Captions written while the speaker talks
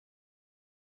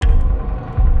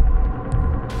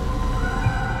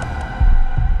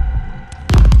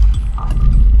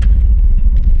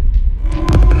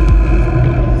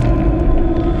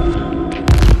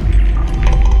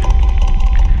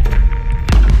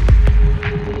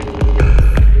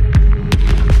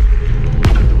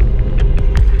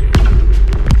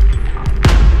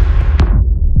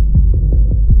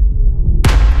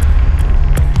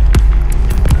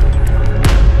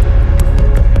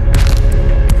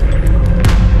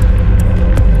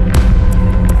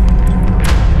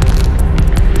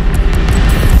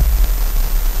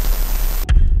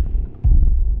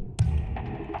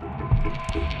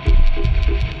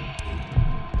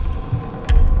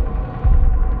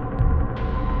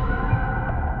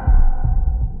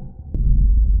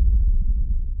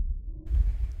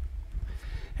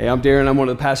Hey, I'm Darren. I'm one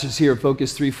of the pastors here at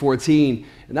Focus 314.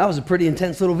 And that was a pretty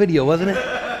intense little video, wasn't it?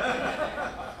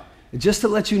 And just to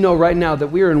let you know right now that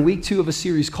we are in week 2 of a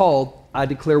series called I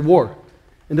Declare War.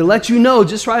 And to let you know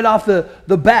just right off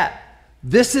the bat,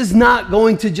 this is not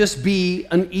going to just be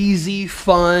an easy,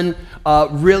 fun,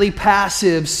 really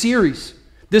passive series.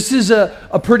 This is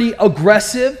a pretty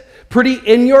aggressive, pretty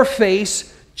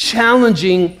in-your-face,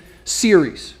 challenging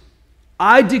series.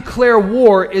 I Declare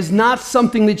War is not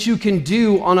something that you can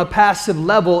do on a passive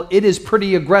level. It is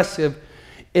pretty aggressive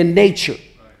in nature.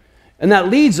 And that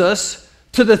leads us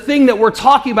to the thing that we're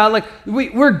talking about. Like,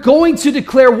 we're going to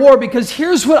declare war because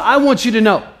here's what I want you to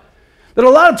know. That a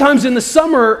lot of times in the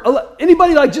summer,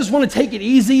 anybody like just want to take it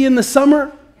easy in the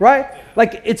summer, right?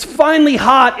 Like it's finally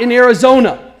hot in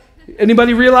Arizona.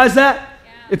 Anybody realize that?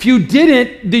 Yeah. If you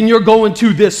didn't, then you're going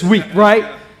to this week,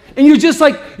 right? And you're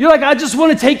like, I just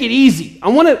want to take it easy.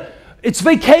 It's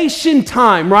vacation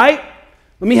time, right?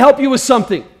 Let me help you with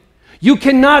something. You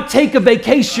cannot take a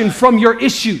vacation from your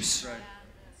issues.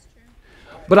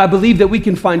 But I believe that we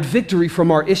can find victory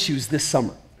from our issues this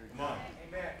summer.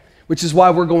 Which is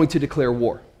why we're going to declare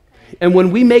war. And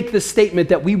when we make the statement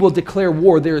that we will declare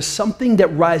war, there is something that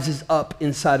rises up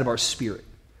inside of our spirit.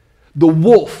 The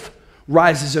wolf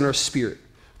rises in our spirit.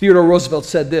 Theodore Roosevelt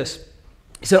said this.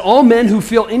 He said, all men who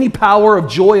feel any power of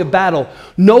joy of battle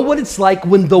know what it's like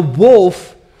when the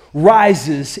wolf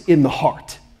rises in the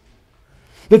heart.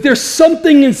 That there's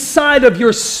something inside of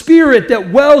your spirit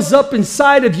that wells up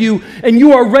inside of you and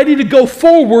you are ready to go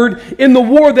forward in the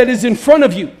war that is in front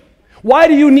of you. Why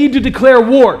do you need to declare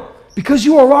war? Because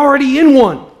you are already in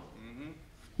one.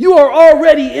 You are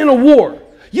already in a war.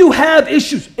 You have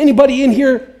issues. Anybody in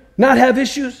here not have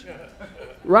issues?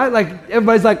 Right? Like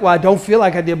everybody's like, well, I don't feel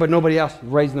like I did, but nobody else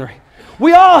raising their hand.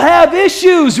 We all have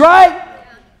issues, right?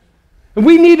 And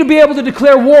we need to be able to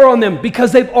declare war on them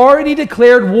because they've already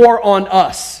declared war on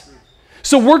us.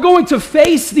 So we're going to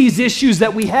face these issues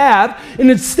that we have, and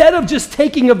instead of just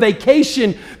taking a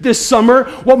vacation this summer,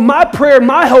 what my prayer and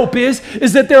my hope is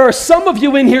that there are some of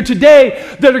you in here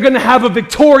today that are going to have a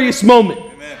victorious moment.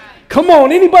 Amen. Come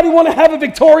on, anybody want to have a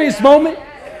victorious moment?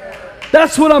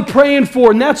 That's what I'm praying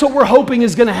for, and that's what we're hoping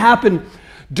is going to happen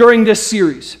during this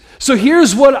series. So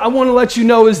here's what I want to let you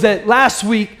know is that last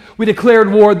week we declared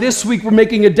war. This week we're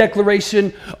making a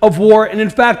declaration of war. And in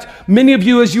fact, many of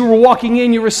you, as you were walking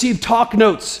in, you received talk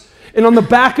notes. And on the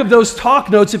back of those talk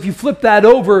notes, if you flip that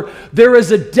over, there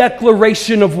is a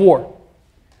declaration of war.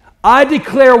 I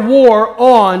declare war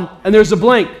on, and there's a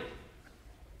blank.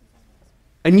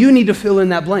 And you need to fill in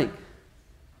that blank.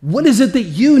 What is it that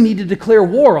you need to declare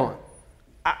war on?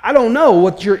 I don't know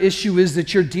what your issue is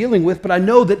that you're dealing with, but I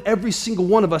know that every single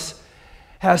one of us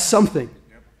has something.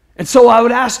 And so I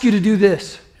would ask you to do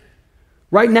this.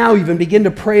 Right now, even begin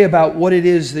to pray about what it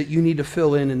is that you need to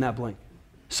fill in that blank.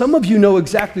 Some of you know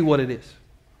exactly what it is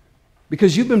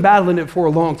because you've been battling it for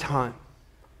a long time.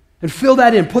 And fill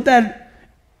that in. Put that.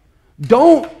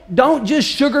 Don't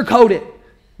just sugarcoat it,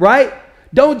 right?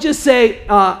 Don't just say,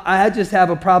 I just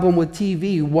have a problem with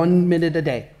TV 1 minute a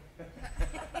day.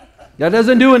 That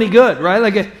doesn't do any good, right?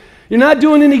 Like you're not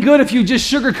doing any good if you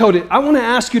just sugarcoat it. I want to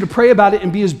ask you to pray about it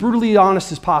and be as brutally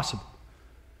honest as possible.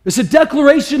 It's a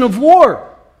declaration of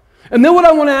war. And then what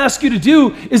I want to ask you to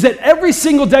do is that every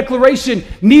single declaration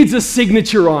needs a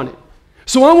signature on it.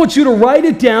 So I want you to write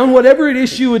it down, whatever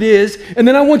issue it is, and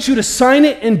then I want you to sign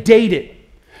it and date it.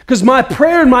 Because my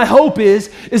prayer and my hope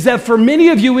is that for many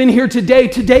of you in here today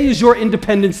is your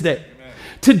Independence Day. Amen.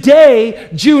 Today,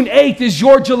 June 8th, is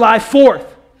your July 4th.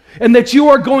 And that you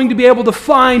are going to be able to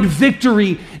find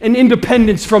victory and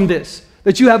independence from this.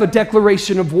 That you have a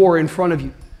declaration of war in front of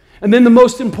you. And then the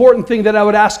most important thing that I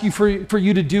would ask you for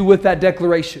you to do with that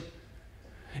declaration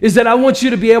is that I want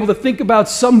you to be able to think about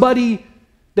somebody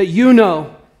that you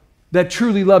know that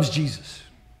truly loves Jesus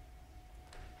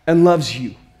and loves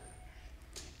you.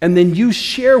 And then you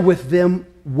share with them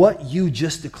what you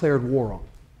just declared war on.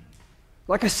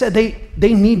 Like I said,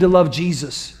 they need to love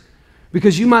Jesus.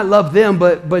 Because you might love them,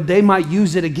 but they might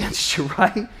use it against you,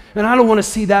 right? And I don't want to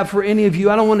see that for any of you.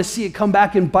 I don't want to see it come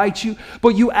back and bite you. But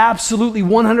you absolutely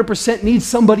 100% need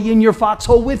somebody in your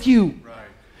foxhole with you. Right.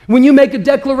 When you make a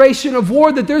declaration of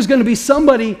war, that there's going to be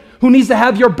somebody who needs to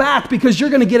have your back because you're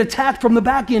going to get attacked from the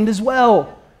back end as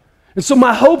well. And so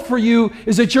my hope for you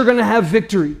is that you're going to have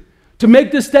victory. To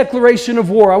make this declaration of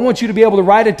war, I want you to be able to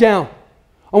write it down.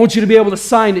 I want you to be able to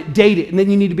sign it, date it, and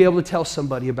then you need to be able to tell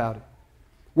somebody about it.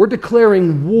 We're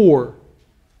declaring war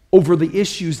over the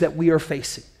issues that we are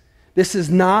facing. This is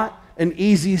not an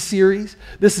easy series.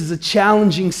 This is a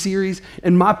challenging series.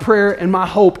 And my prayer and my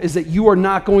hope is that you are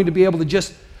not going to be able to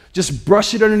just just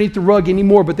brush it underneath the rug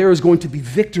anymore, but there is going to be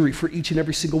victory for each and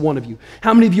every single one of you.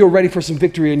 How many of you are ready for some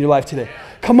victory in your life today?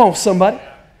 Come on, somebody.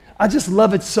 I just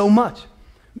love it so much.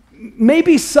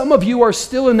 Maybe some of you are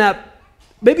still in that,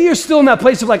 maybe you're still in that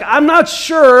place of like, I'm not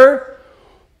sure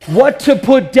what to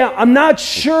put down. I'm not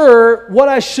sure what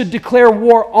I should declare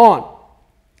war on.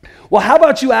 Well, how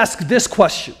about you ask this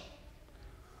question?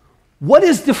 What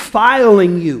is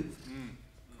defiling you?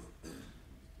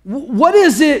 What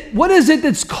is it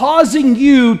that's causing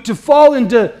you to fall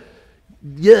into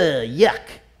yuck?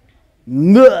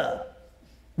 Nuh.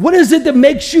 What is it that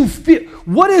makes you feel?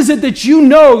 What is it that you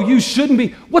know you shouldn't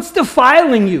be? What's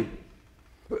defiling you?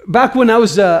 Back when I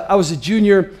was a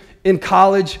junior in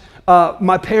college,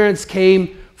 my parents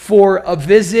came for a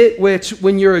visit, which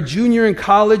when you're a junior in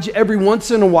college, every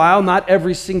once in a while, not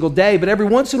every single day, but every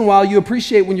once in a while, you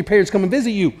appreciate when your parents come and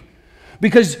visit you.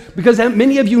 Because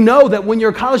many of you know that when you're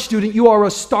a college student, you are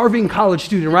a starving college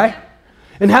student, right?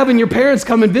 And having your parents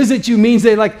come and visit you means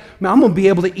they're like, man, I'm going to be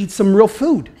able to eat some real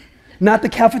food, not the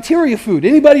cafeteria food.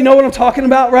 Anybody know what I'm talking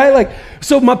about, right? Like,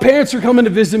 so my parents are coming to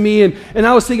visit me, and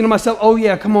I was thinking to myself, oh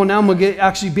yeah, come on, now I'm going to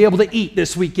actually be able to eat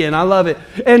this weekend. I love it.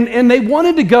 And they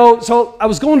wanted to go, so I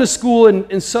was going to school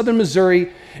in southern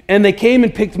Missouri, and they came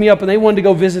and picked me up, and they wanted to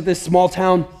go visit this small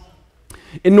town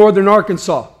in northern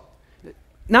Arkansas.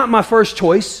 Not my first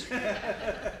choice,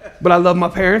 but I love my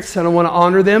parents, and I want to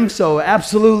honor them, so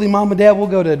absolutely, Mom and Dad, we'll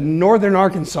go to northern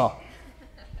Arkansas.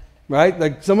 Right?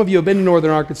 Like some of you have been to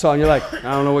northern Arkansas and you're like,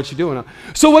 I don't know what you're doing.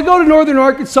 So we go to northern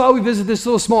Arkansas, we visit this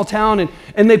little small town,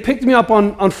 and they picked me up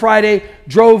on Friday,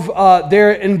 drove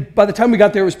there, and by the time we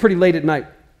got there, it was pretty late at night.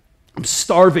 I'm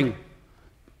starving.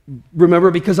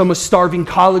 Remember, because I'm a starving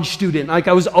college student. Like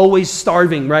I was always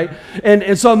starving, right?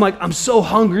 And so I'm like, I'm so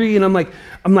hungry, and I'm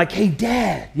like, hey,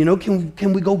 Dad,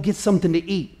 can we go get something to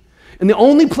eat? And the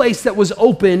only place that was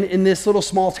open in this little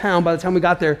small town by the time we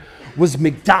got there was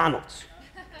McDonald's.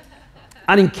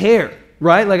 I didn't care,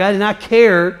 right? Like I did not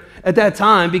care at that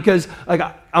time because like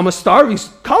I'm a starving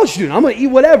college student. I'm going to eat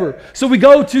whatever. So we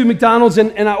go to McDonald's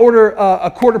and I order a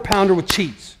quarter pounder with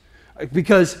cheese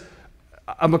because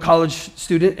I'm a college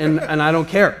student and I don't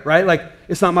care, right? Like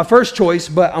it's not my first choice,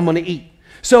 but I'm going to eat.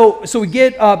 So we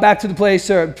get back to the place,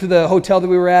 to the hotel that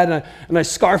we were at, and I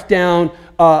scarf down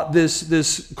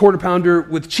this quarter pounder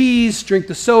with cheese, drink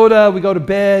the soda, we go to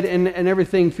bed, and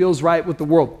everything feels right with the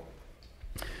world.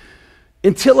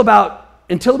 Until about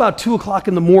 2 o'clock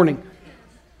in the morning.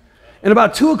 And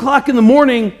about 2 o'clock in the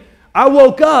morning, I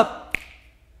woke up,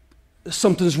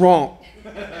 something's wrong.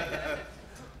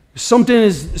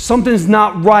 Something's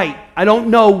not right. I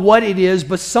don't know what it is,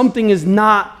 but something is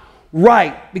not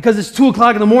right. Because it's 2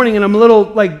 o'clock in the morning and I'm a little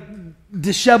like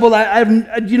disheveled.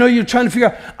 You're trying to figure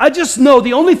out. I just know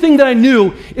the only thing that I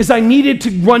knew is I needed to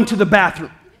run to the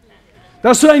bathroom.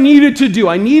 That's what I needed to do.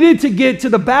 I needed to get to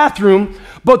the bathroom,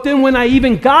 but then when I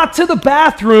even got to the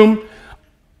bathroom,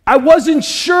 I wasn't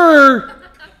sure,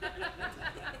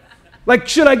 like,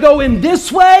 should I go in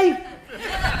this way?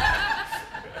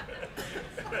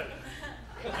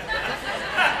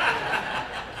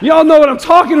 Y'all know what I'm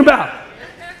talking about.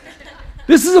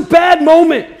 This is a bad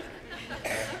moment.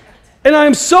 And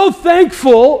I'm so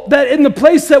thankful that in the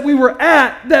place that we were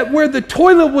at, that where the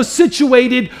toilet was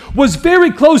situated was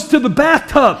very close to the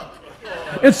bathtub.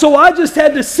 And so I just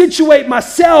had to situate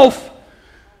myself.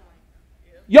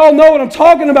 Y'all know what I'm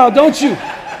talking about, don't you?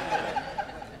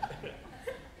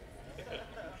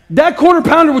 That quarter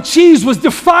pounder with cheese was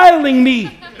defiling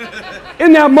me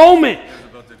in that moment.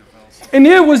 And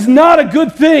it was not a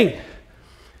good thing.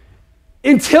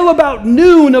 Until about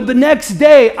noon of the next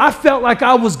day, I felt like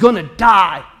I was going to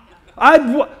die.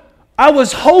 I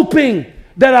was hoping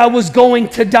that I was going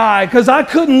to die because I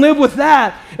couldn't live with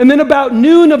that. And then about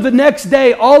noon of the next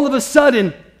day, all of a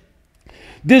sudden,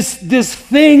 this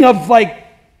thing of like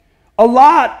a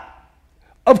lot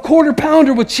of quarter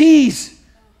pounder with cheese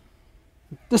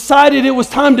decided it was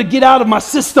time to get out of my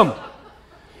system.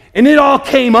 And it all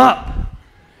came up.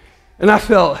 And I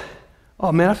felt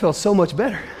so much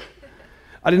better.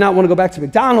 I did not want to go back to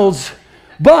McDonald's,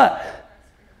 but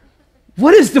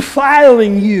what is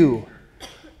defiling you?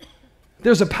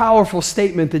 There's a powerful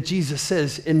statement that Jesus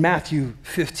says in Matthew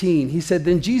 15. He said,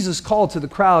 then Jesus called to the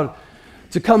crowd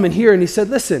to come and hear, and he said,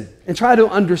 listen, and try to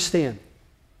understand.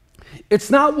 It's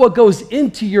not what goes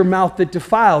into your mouth that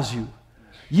defiles you.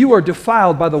 You are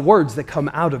defiled by the words that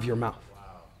come out of your mouth.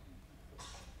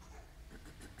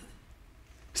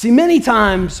 See, many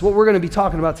times what we're going to be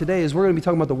talking about today is we're going to be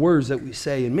talking about the words that we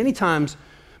say. And many times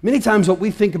what we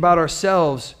think about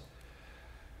ourselves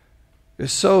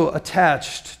is so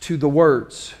attached to the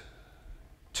words,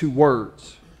 to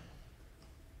words.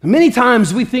 Many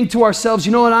times we think to ourselves,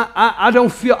 you know what,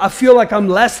 I feel like I'm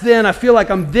less than, I feel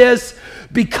like I'm this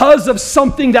because of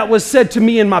something that was said to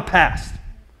me in my past.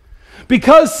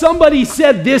 Because somebody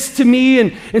said this to me,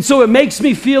 and so it makes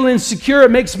me feel insecure, it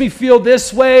makes me feel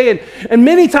this way. And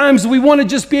many times we want to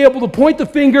just be able to point the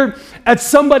finger at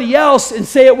somebody else and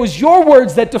say it was your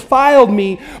words that defiled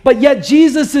me, but yet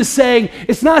Jesus is saying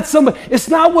it's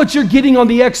not what you're getting on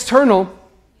the external.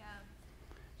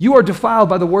 You are defiled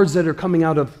by the words that are coming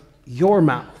out of your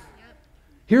mouth.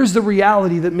 Here's the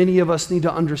reality that many of us need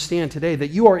to understand today, that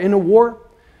you are in a war,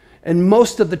 and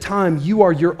most of the time you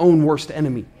are your own worst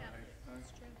enemy.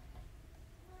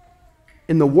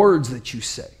 In the words that you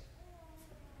say,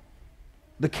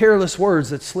 the careless words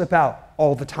that slip out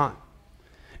all the time.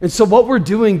 And so what we're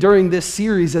doing during this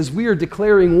series as we are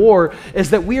declaring war is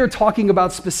that we are talking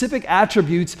about specific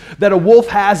attributes that a wolf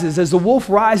has as the wolf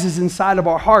rises inside of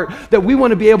our heart, that we want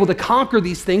to be able to conquer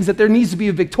these things, that there needs to be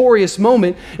a victorious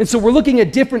moment. And so we're looking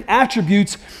at different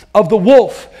attributes of the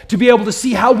wolf to be able to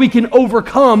see how we can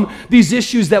overcome these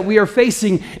issues that we are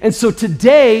facing. And so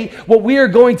today, what we are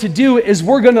going to do is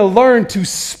we're going to learn to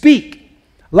speak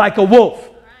like a wolf.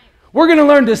 We're going to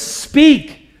learn to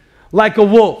speak like a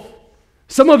wolf.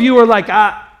 Some of you are like,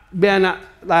 I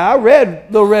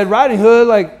read Little Red Riding Hood.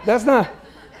 Like,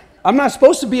 I'm not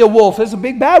supposed to be a wolf. It's a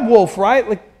big bad wolf, right?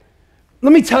 Like,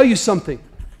 let me tell you something.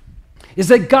 Is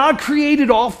that God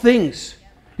created all things.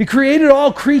 He created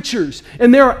all creatures.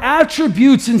 And there are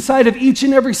attributes inside of each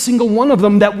and every single one of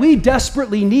them that we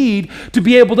desperately need to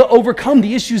be able to overcome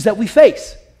the issues that we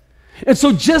face. And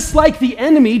so just like the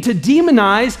enemy to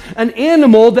demonize an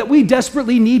animal, that we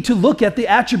desperately need to look at the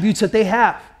attributes that they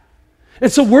have.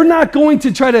 And so we're not going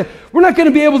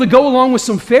to be able to go along with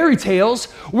some fairy tales.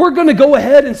 We're going to go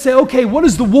ahead and say, okay, what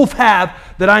does the wolf have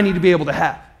that I need to be able to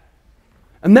have?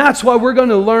 And that's why we're going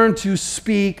to learn to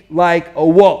speak like a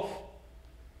wolf.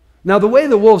 Now, the way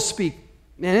the wolves speak,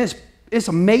 man, it's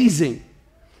amazing.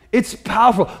 It's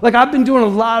powerful. Like, I've been doing a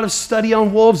lot of study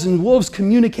on wolves, and wolves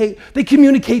communicate. They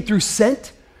communicate through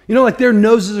scent. You know, like their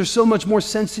noses are so much more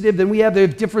sensitive than we have. They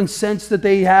have different scents that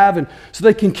they have, and so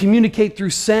they can communicate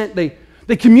through scent.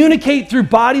 They communicate through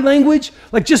body language,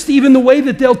 like just even the way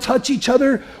that they'll touch each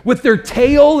other with their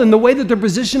tail and the way that their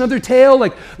position of their tail,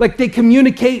 like they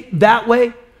communicate that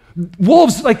way.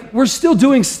 Wolves, like we're still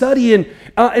doing study, and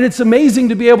it's amazing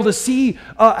to be able to see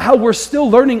how we're still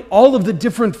learning all of the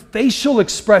different facial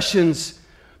expressions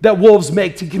that wolves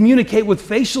make to communicate with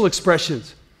facial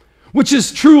expressions, which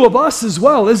is true of us as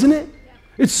well, isn't it?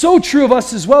 It's so true of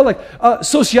us as well. Like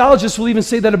sociologists will even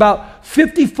say that about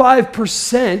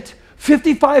 55%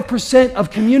 of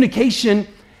communication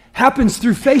happens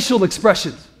through facial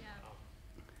expressions.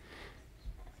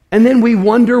 And then we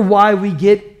wonder why we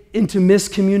get into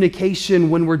miscommunication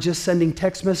when we're just sending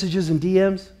text messages and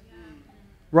DMs.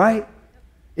 Right?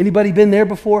 Anybody been there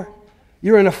before?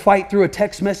 You're in a fight through a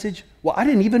text message. Well, I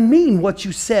didn't even mean what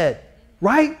you said.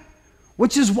 Right?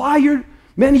 Which is why you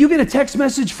get a text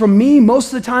message from me,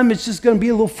 most of the time it's just going to be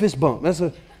a little fist bump.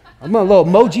 I'm a little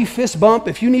emoji fist bump.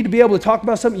 If you need to be able to talk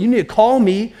about something, you need to call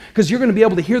me, because you're going to be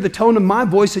able to hear the tone of my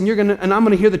voice, and I'm going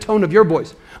to hear the tone of your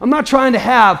voice. I'm not trying to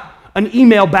have an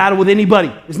email battle with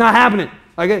anybody. It's not happening.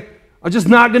 Okay? I'm just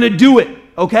not going to do it.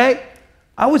 Okay?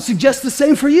 I would suggest the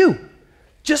same for you.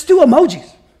 Just do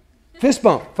emojis. Fist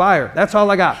bump, fire. That's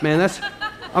all I got, man.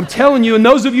 I'm telling you, and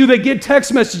those of you that get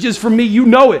text messages from me, you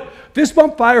know it. Fist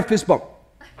bump, fire, fist bump.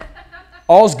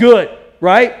 All's good,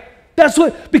 right?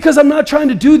 Because I'm not trying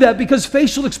to do that, because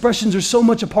facial expressions are so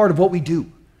much a part of what we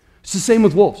do. It's the same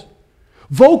with wolves.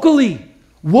 Vocally,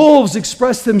 wolves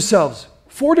express themselves.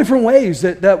 4 different ways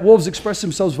that wolves express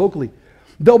themselves vocally.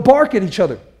 They'll bark at each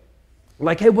other.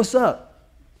 Like, hey, what's up?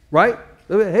 Right?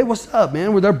 Hey, what's up,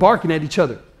 man? Where they're barking at each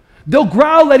other. They'll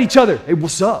growl at each other. Hey,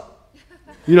 what's up?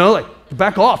 You know, like,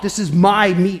 back off. This is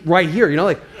my meat right here. You know,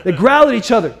 like, they growl at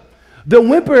each other. They'll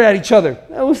whimper at each other.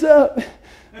 Hey, what's up?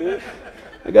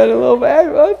 I got a little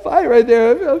fight right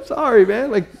there. I'm sorry, man.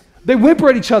 Like, they whimper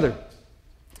at each other.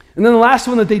 And then the last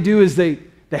one that they do is they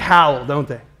howl, don't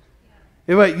they?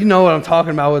 You know what I'm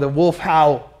talking about with a wolf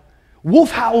howl.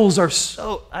 Wolf howls are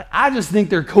I just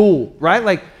think they're cool, right?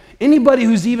 Like, anybody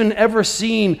who's even ever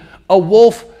seen a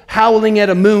wolf howling at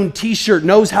a moon t-shirt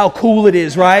knows how cool it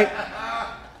is, right?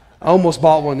 I almost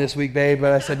bought one this week, babe,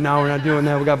 but I said, no, we're not doing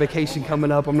that. We got vacation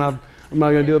coming up. I'm not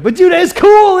going to do it. But dude, it's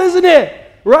cool, isn't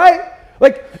it? Right?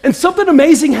 Like, and something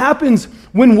amazing happens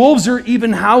when wolves are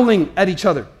even howling at each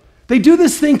other. They do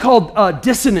this thing called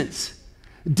dissonance.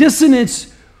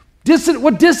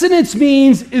 What dissonance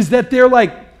means is that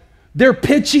they're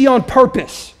pitchy on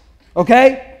purpose.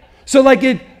 Okay? So like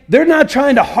they're not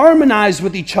trying to harmonize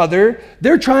with each other.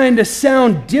 They're trying to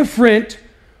sound different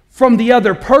from the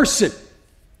other person.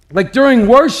 Like during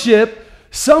worship,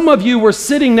 some of you were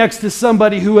sitting next to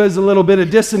somebody who has a little bit of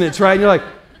dissonance, right? And you're like,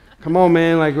 come on,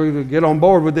 man, like, we get on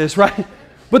board with this, right?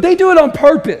 But they do it on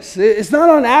purpose. It's not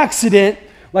on accident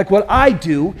like what I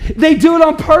do. They do it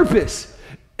on purpose.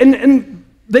 And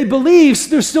they believe,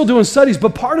 they're still doing studies,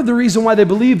 but part of the reason why they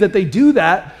believe that they do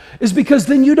that is because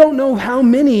then you don't know how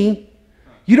many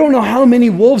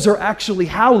wolves are actually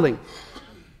howling.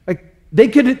 Like there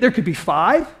could be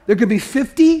 5, there could be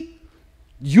 50.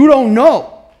 You don't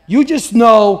know. You just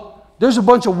know there's a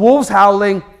bunch of wolves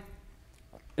howling,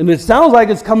 and it sounds like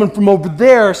it's coming from over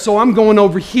there, so I'm going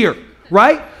over here,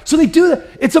 right? So they do that.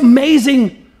 It's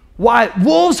amazing why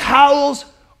wolves' howls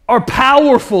are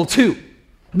powerful too.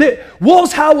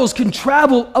 Wolves' howls can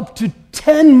travel up to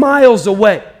 10 miles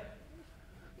away.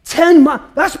 10 miles.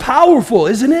 That's powerful,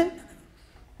 isn't it?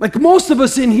 Like most of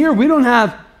us in here, we don't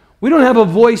have a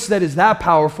voice that is that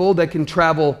powerful that can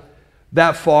travel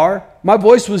that far. My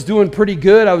voice was doing pretty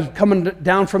good. I was coming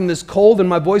down from this cold, and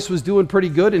my voice was doing pretty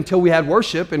good until we had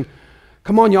worship. And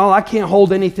come on, y'all, I can't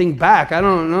hold anything back. I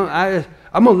don't know.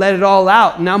 I'm going to let it all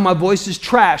out. And now my voice is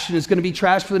trash, and it's going to be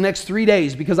trash for the next 3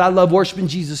 days because I love worshiping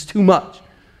Jesus too much.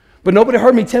 But nobody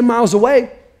heard me 10 miles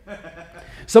away.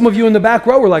 Some of you in the back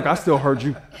row were like, I still heard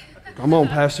you. Come on,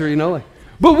 Pastor, you know.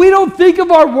 But we don't think of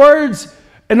our words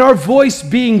and our voice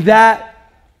being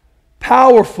that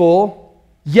powerful.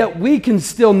 Yet we can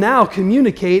still now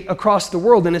communicate across the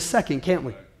world in a second, can't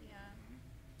we? Yeah.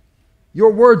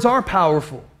 Your words are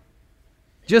powerful.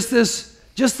 Just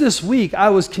this week,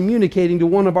 I was communicating to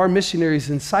one of our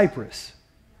missionaries in Cyprus.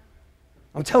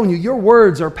 I'm telling you, your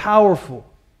words are powerful.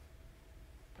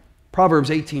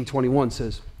 Proverbs 18:21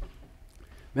 says,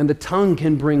 man, the tongue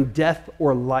can bring death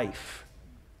or life.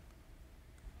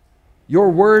 Your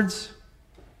words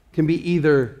can be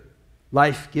either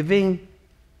life-giving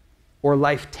or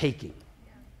life-taking.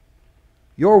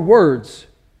 Your words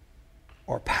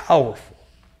are powerful.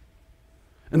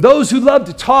 And those who love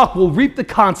to talk will reap the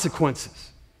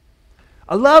consequences.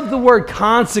 I love the word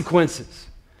consequences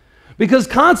because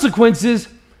consequences,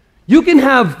 you can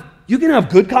have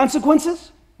good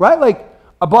consequences, right? Like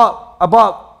I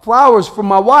bought flowers for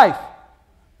my wife.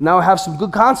 Now I have some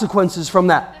good consequences from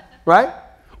that, right?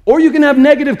 Or you can have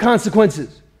negative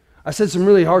consequences. I said some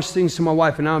really harsh things to my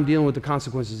wife, and now I'm dealing with the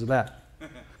consequences of that.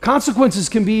 Consequences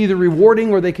can be either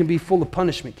rewarding or they can be full of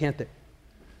punishment, can't they?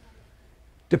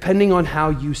 Depending on how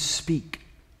you speak.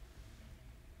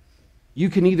 You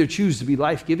can either choose to be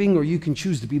life-giving or you can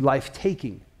choose to be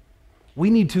life-taking. We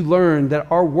need to learn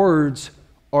that our words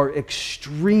are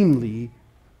extremely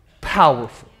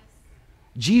powerful.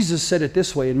 Jesus said it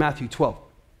this way in Matthew 12.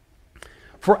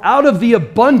 For out of the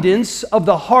abundance of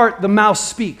the heart, the mouth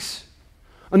speaks.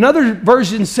 Another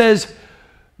version says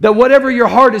that whatever your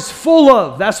heart is full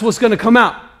of, that's what's going to come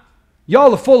out.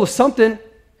 Y'all are full of something.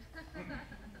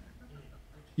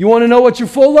 You want to know what you're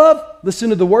full of? Listen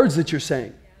to the words that you're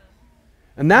saying.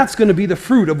 And that's going to be the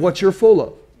fruit of what you're full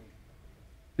of.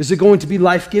 Is it going to be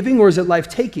life-giving or is it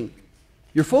life-taking?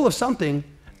 You're full of something.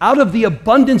 Out of the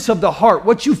abundance of the heart,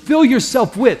 what you fill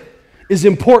yourself with is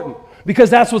important because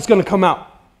that's what's going to come out.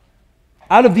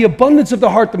 Out of the abundance of the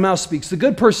heart, the mouth speaks. The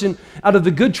good person out of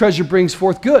the good treasure brings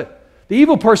forth good. The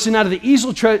evil person out of the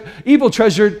evil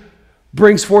treasure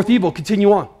brings forth evil.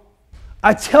 Continue on.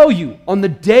 I tell you, on the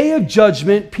day of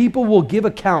judgment, people will give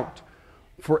account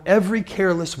for every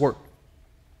careless word.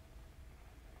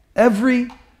 Every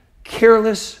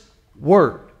careless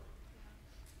word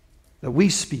that we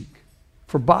speak.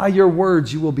 For by your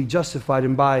words you will be justified,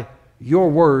 and by your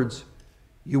words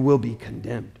you will be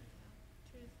condemned.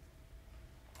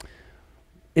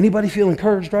 Anybody feel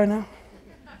encouraged right now?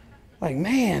 Like,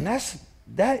 man,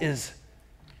 that is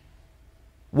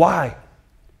why?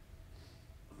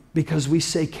 Because we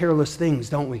say careless things,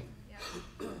 don't we?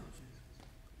 Yeah.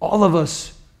 All of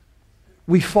us,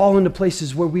 we fall into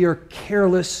places where we are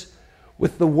careless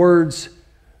with the words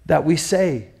that we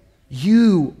say.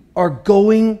 You are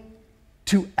going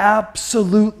to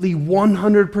absolutely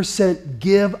 100%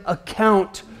 give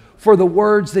account for the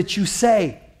words that you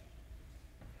say.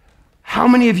 How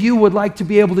many of you would like to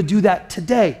be able to do that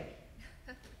today?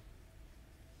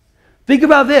 Think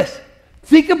about this.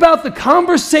 Think about the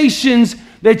conversations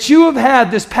that you have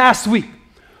had this past week.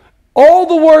 All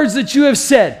the words that you have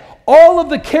said, all of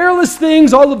the careless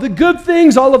things, all of the good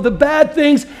things, all of the bad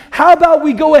things. How about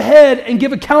we go ahead and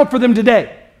give account for them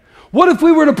today? What if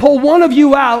we were to pull one of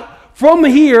you out from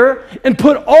here and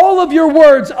put all of your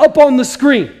words up on the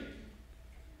screen?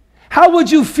 How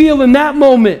would you feel in that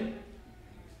moment?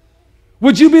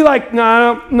 Would you be like, no,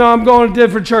 I'm going to a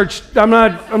different church. I'm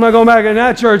not going back in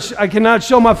that church. I cannot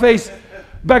show my face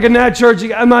back in that church.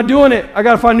 I'm not doing it. I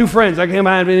got to find new friends. I can't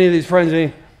have any of these friends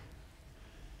anymore.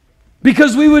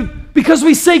 Because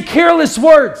we say careless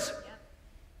words.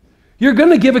 You're going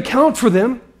to give account for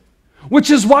them, which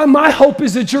is why my hope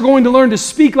is that you're going to learn to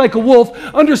speak like a wolf,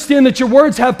 understand that your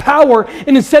words have power,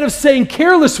 and instead of saying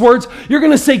careless words, you're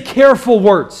going to say careful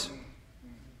words.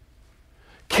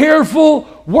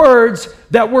 Careful words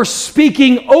that we're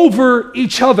speaking over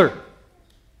each other.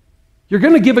 You're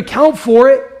going to give account for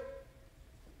it.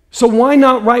 So why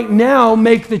not right now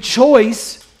make the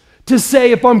choice to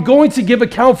say, if I'm going to give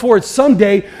account for it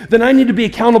someday, then I need to be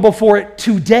accountable for it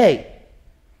today.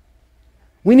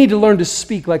 We need to learn to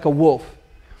speak like a wolf.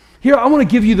 Here, I want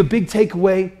to give you the big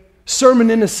takeaway,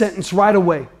 sermon in a sentence right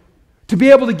away. To be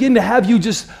able to begin to have you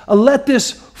just let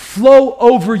this flow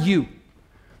over you.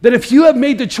 That if you have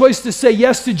made the choice to say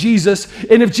yes to Jesus,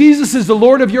 and if Jesus is the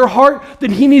Lord of your heart,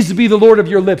 then he needs to be the Lord of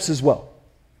your lips as well.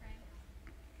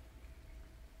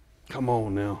 Come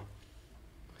on now.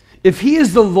 If he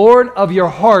is the Lord of your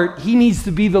heart, he needs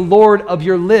to be the Lord of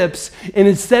your lips. And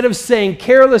instead of saying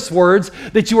careless words,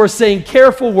 that you are saying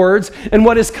careful words, and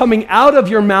what is coming out of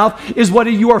your mouth is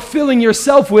what you are filling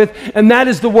yourself with, and that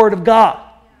is the Word of God.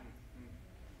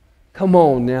 Come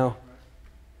on now.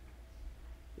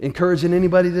 Encouraging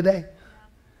anybody today?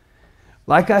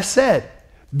 Like I said,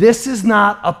 this is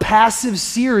not a passive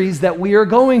series that we are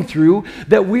going through,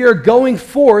 that we are going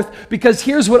forth, because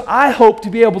here's what I hope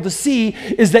to be able to see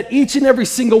is that each and every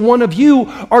single one of you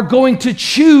are going to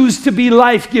choose to be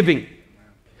life-giving.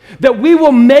 That we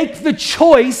will make the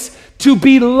choice to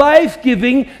be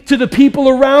life-giving to the people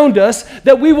around us,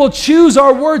 that we will choose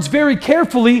our words very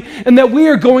carefully, and that we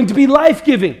are going to be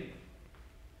life-giving.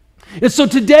 And so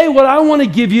today what I want to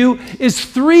give you is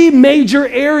 3 major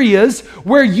areas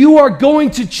where you are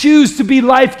going to choose to be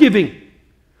life-giving.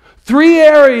 3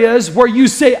 areas where you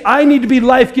say, I need to be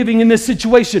life-giving in this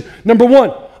situation. Number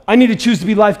 1, I need to choose to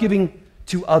be life-giving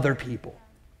to other people.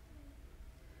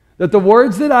 That the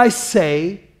words that I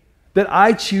say, that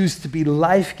I choose to be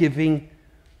life-giving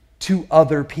to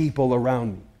other people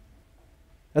around me.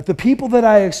 That the people that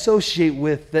I associate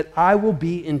with, that I will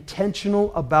be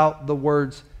intentional about the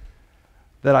words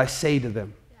that I say to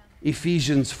them. Yeah.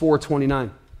 Ephesians 4:29.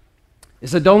 It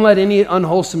said, don't let any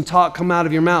unwholesome talk come out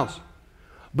of your mouths,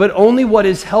 but only what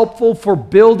is helpful for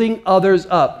building others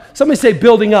up. Somebody say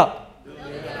building up.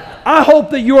 Building up. I hope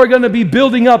that you are going to be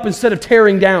building up instead of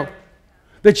tearing down.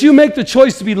 That you make the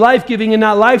choice to be life-giving and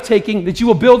not life-taking, that you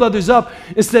will build others up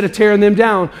instead of tearing them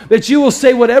down. That you will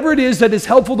say whatever it is that is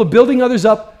helpful to building others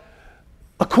up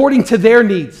according to their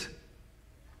needs.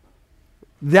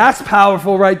 That's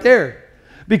powerful right there.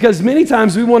 Because many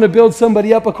times we want to build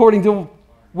somebody up according to,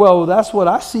 well, that's what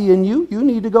I see in you. You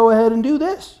need to go ahead and do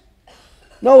this.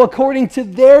 No, according to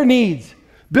their needs.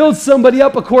 Build somebody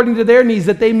up according to their needs,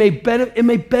 that it may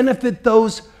benefit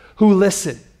those who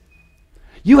listen.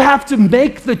 You have to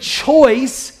make the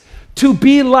choice to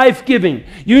be life-giving.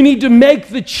 You need to make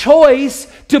the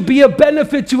choice to be a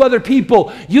benefit to other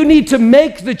people. You need to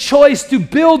make the choice to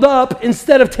build up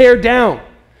instead of tear down.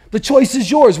 The choice is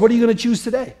yours. What are you going to choose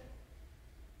today?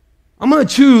 I'm going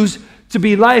to choose to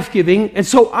be life-giving, and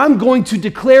so I'm going to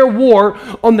declare war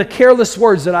on the careless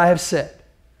words that I have said.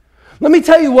 Let me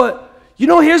tell you what,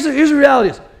 here's the reality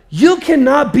is, you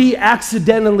cannot be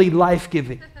accidentally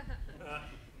life-giving.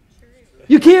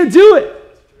 You can't do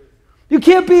it. You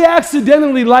can't be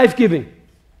accidentally life-giving.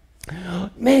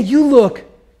 Man, you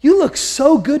look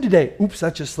so good today. Oops,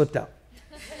 that just slipped out.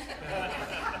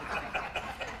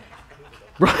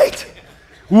 Right?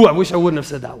 Ooh, I wish I wouldn't have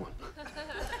said that one.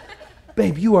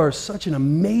 Babe, you are such an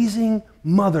amazing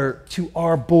mother to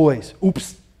our boys.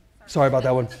 Oops, sorry about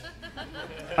that one.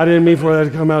 I didn't mean for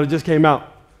that to come out. It just came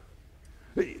out.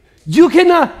 You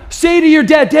cannot say to your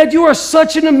dad, Dad, you are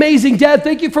such an amazing dad.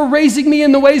 Thank you for raising me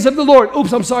in the ways of the Lord.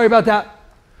 Oops, I'm sorry about that.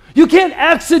 You can't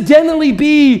accidentally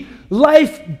be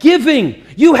life-giving.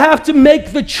 You have to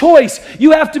make the choice.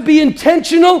 You have to be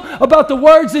intentional about the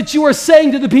words that you are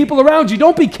saying to the people around you.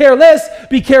 Don't be careless,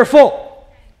 be careful.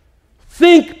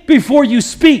 Think before you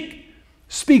speak.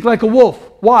 Speak like a wolf.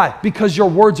 Why? Because your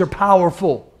words are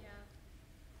powerful.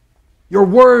 Your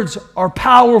words are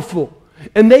powerful.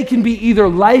 And they can be either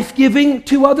life-giving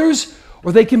to others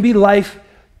or they can be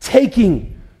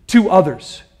life-taking to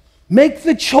others. Make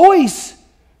the choice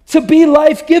to be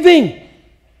life-giving.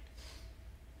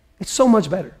 It's so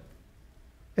much better.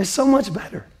 It's so much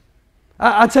better.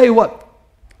 I'll tell you what.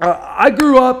 I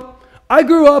grew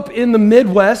up in the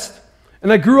Midwest.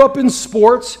 And I grew up in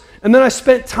sports, and then I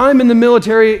spent time in the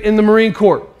military in the Marine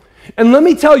Corps. And let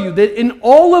me tell you that in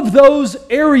all of those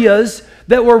areas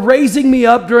that were raising me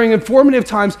up during informative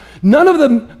times, none of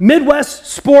the Midwest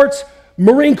sports,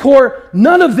 Marine Corps,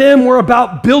 none of them were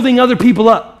about building other people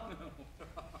up.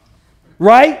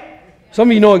 Right? Some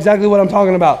of you know exactly what I'm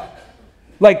talking about.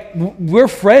 Like, we're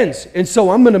friends, and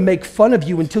so I'm going to make fun of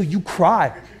you until you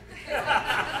cry.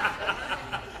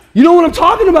 You know what I'm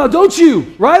talking about, don't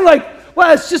you? Right? Like,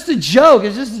 well, it's just a joke.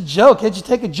 It's just a joke. Can't you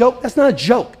take a joke? That's not a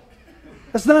joke.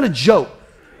 That's not a joke.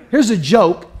 Here's a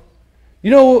joke.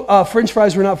 You know, French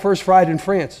fries were not first fried in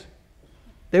France.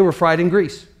 They were fried in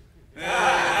Greece.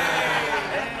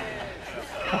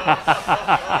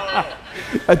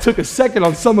 I took a second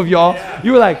on some of y'all.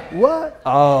 You were like, what?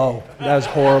 Oh, that was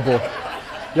horrible.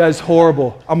 That is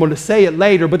horrible. I'm going to say it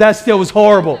later, but that still was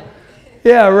horrible.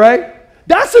 Yeah, right?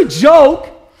 That's a joke.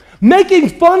 Making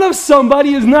fun of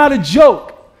somebody is not a joke.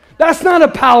 That's not a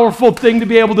powerful thing to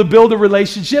be able to build a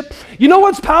relationship. You know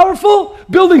what's powerful?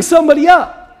 Building somebody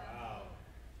up.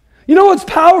 You know what's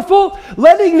powerful?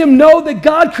 Letting them know that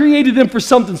God created them for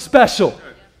something special.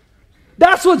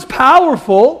 That's what's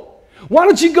powerful. Why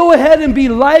don't you go ahead and be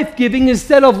life-giving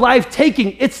instead of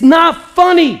life-taking? It's not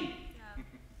funny.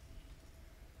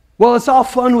 Well, it's all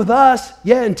fun with us.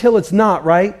 Yeah, until it's not,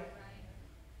 right?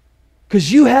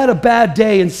 Because you had a bad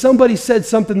day and somebody said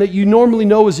something that you normally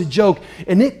know is a joke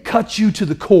and it cuts you to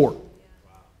the core.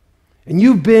 And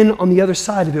you've been on the other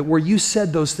side of it where you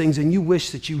said those things and you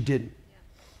wish that you didn't.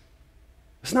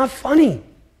 It's not funny.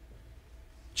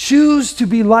 Choose to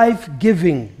be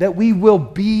life-giving, that we will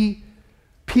be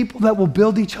people that will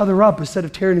build each other up instead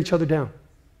of tearing each other down.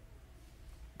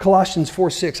 Colossians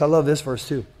 4:6, I love this verse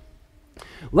too.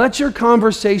 Let your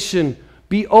conversation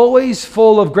be always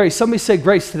full of grace. Somebody say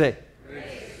grace today. Grace.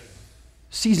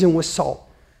 Seasoned with salt.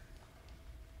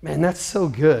 Man, that's so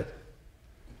good.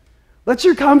 Let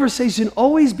your conversation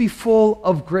always be full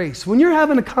of grace. When you're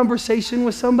having a conversation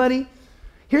with somebody,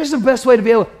 here's the best way to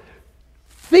be able to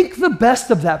think the best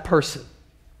of that person.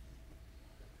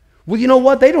 Well, you know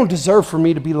what? They don't deserve for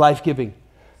me to be life-giving.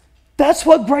 That's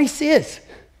what grace is.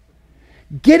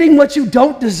 Getting what you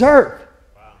don't deserve.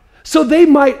 So they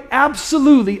might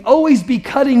absolutely always be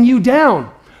cutting you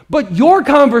down. But your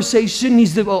conversation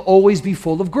needs to always be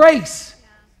full of grace.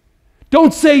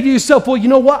 Don't say to yourself, well, you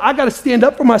know what? I got to stand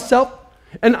up for myself,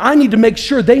 and I need to make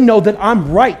sure they know that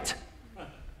I'm right.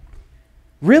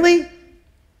 Really?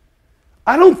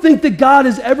 I don't think that God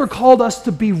has ever called us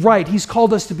to be right. He's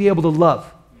called us to be able to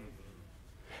love.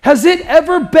 Has it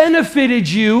ever benefited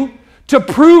you to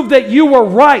prove that you were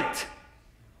right?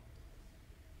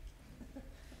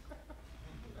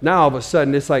 Now all of a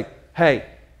sudden it's like, hey,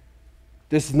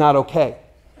 this is not okay.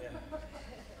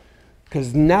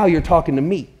 Because now you're talking to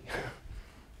me.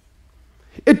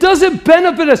 It doesn't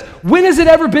benefit us. When has it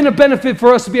ever been a benefit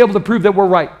for us to be able to prove that we're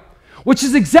right? Which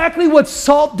is exactly what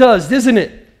salt does, isn't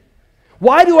it?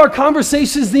 Why do our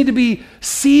conversations need to be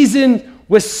seasoned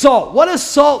with salt? What does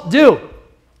salt do?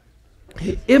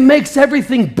 It makes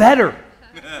everything better.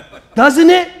 Doesn't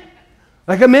it?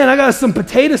 Like, man, I got some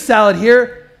potato salad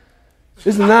here.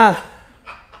 This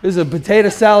is a potato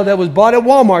salad that was bought at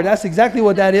Walmart. That's exactly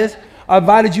what that is. I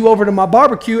invited you over to my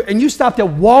barbecue, and you stopped at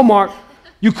Walmart.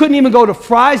 You couldn't even go to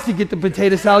Fry's to get the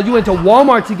potato salad. You went to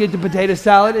Walmart to get the potato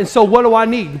salad. And so what do I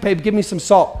need? Babe, give me some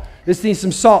salt. This needs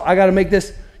some salt. I got to make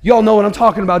this. You all know what I'm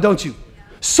talking about, don't you?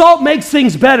 Salt makes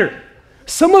things better.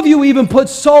 Some of you even put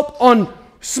salt on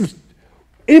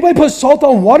anybody put salt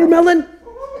on watermelon?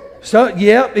 So,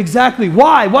 yeah, exactly.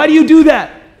 Why? Why do you do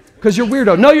that? Because you're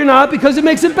weirdo. No, you're not, because it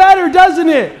makes it better, doesn't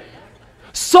it?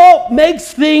 Salt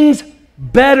makes things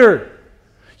better.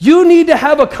 You need to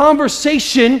have a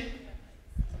conversation.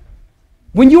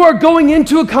 When you are going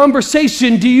into a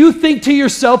conversation, do you think to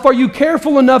yourself, are you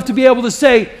careful enough to be able to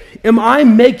say, am I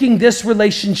making this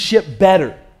relationship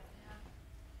better?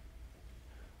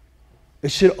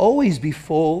 It should always be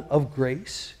full of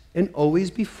grace and always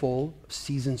be full of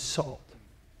seasoned salt.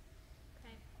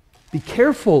 Be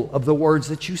careful of the words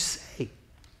that you say,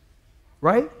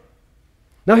 right?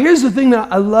 Now here's the thing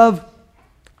that I love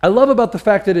about the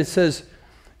fact that it says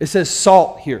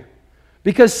salt here.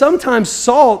 Because sometimes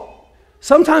salt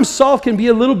can be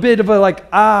a little bit of a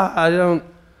like, I don't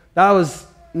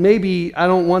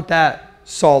want that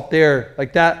salt there.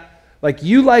 Like that, like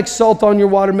you like salt on your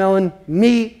watermelon,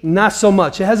 me, not so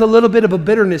much. It has a little bit of a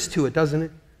bitterness to it, doesn't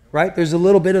it? Right? There's a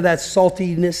little bit of that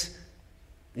saltiness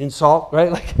in salt,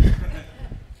 right? Like,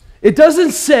 it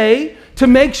doesn't say to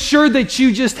make sure that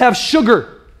you just have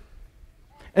sugar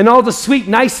and all the sweet,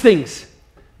 nice things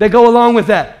that go along with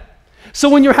that. So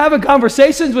when you're having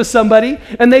conversations with somebody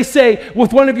and they say,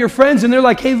 with one of your friends, and they're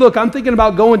like, hey, look, I'm thinking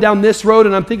about going down this road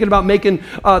and I'm thinking about making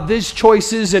these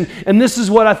choices and this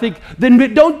is what I think, then you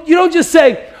don't just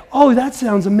say, oh, that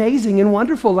sounds amazing and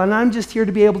wonderful, and I'm just here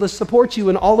to be able to support you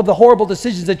in all of the horrible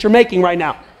decisions that you're making right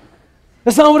now.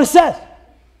 That's not what it says.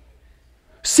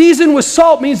 Seasoned with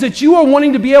salt means that you are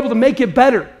wanting to be able to make it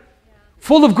better,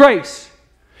 full of grace.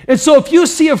 And so if you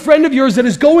see a friend of yours that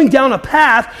is going down a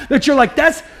path that you're like,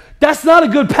 that's not a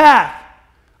good path.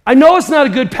 I know it's not a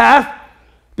good path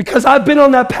because I've been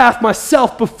on that path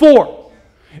myself before.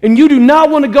 And you do not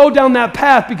want to go down that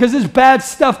path because there's bad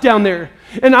stuff down there.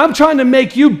 And I'm trying to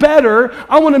make you better.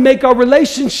 I want to make our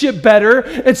relationship better.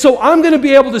 And so I'm going to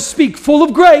be able to speak full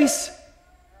of grace.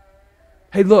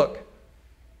 Hey, look,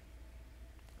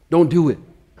 don't do it.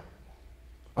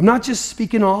 I'm not just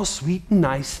speaking all sweet and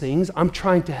nice things. I'm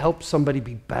trying to help somebody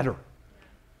be better.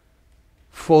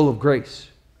 Full of grace.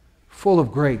 Full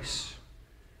of grace.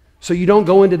 So you don't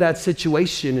go into that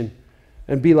situation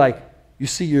and be like, you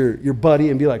see your buddy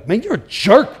and be like, man, you're a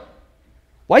jerk.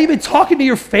 Why have you been talking to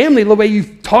your family the way you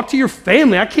talk to your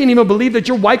family? I can't even believe that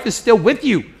your wife is still with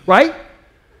you, right?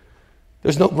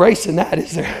 There's no grace in that,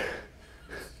 is there?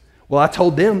 Well, I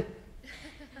told them,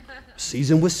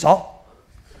 seasoned with salt.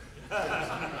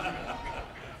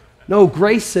 No,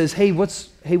 grace says, hey, what's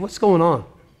going on?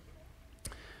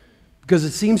 Because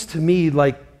it seems to me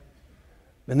like,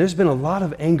 and there's been a lot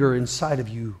of anger inside of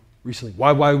you recently.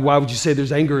 Why would you say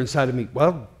there's anger inside of me?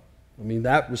 Well, I mean,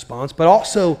 that response, but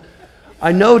also,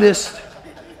 I noticed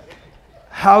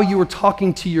how you were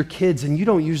talking to your kids, and you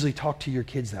don't usually talk to your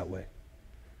kids that way.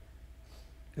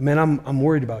 And man, I'm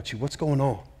worried about you. What's going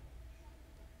on?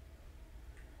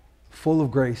 Full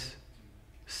of grace,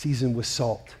 seasoned with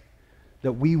salt,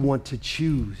 that we want to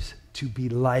choose to be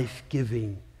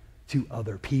life-giving to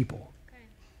other people. Okay.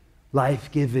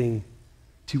 Life-giving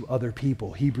to other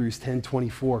people. Hebrews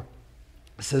 10:24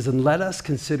 says, and let us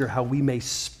consider how we may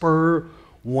spur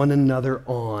one another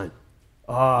on.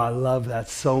 Oh, I love that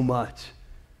so much.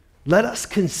 Let us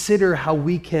consider how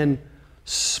we can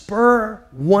spur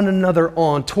one another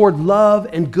on toward love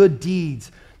and good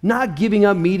deeds, not giving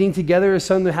up meeting together as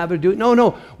some have to do it.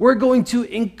 No, we're going to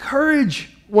encourage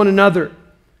one another.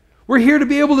 We're here to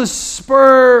be able to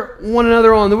spur one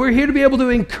another on. We're here to be able to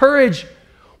encourage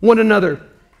one another.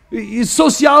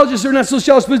 Sociologists, or not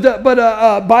sociologists, but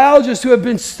biologists who have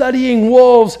been studying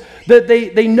wolves, that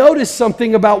they notice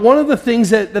something about one of the things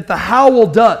that the howl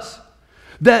does.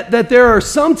 That there are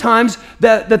some times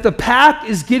that the pack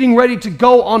is getting ready to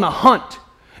go on a hunt,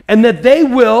 and that they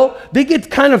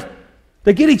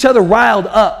get each other riled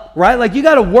up, right? Like you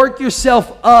got to work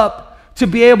yourself up to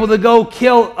be able to go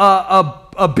kill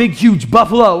a big, huge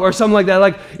buffalo or something like that.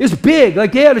 Like it's big,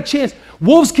 like they had a chance.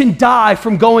 Wolves can die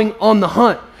from going on the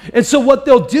hunt. And so what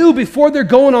they'll do before they're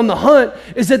going on the hunt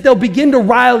is that they'll begin to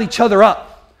rile each other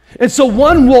up. And so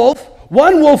one wolf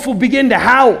will begin to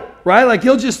howl, right? Like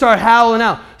he'll just start howling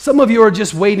out. Some of you are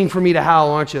just waiting for me to howl,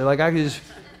 aren't you? Like I could just,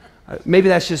 maybe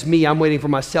that's just me. I'm waiting for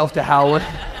myself to howl.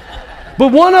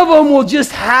 But one of them will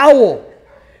just howl.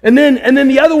 And then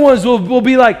the other ones will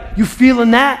be like, you feeling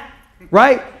that?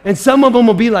 Right? And some of them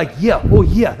will be like, yeah, oh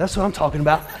yeah, that's what I'm talking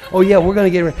about. Oh yeah, we're going to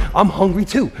get ready. I'm hungry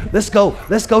too. Let's go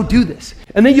do this.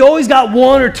 And then you always got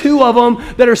one or two of them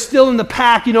that are still in the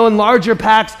pack, in larger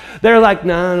packs. They're like,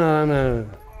 no,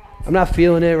 I'm not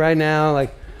feeling it right now.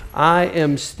 Like, I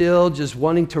am still just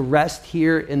wanting to rest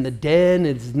here in the den.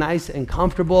 It's nice and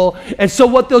comfortable. And so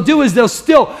what they'll do is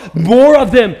more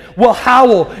of them will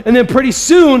howl. And then pretty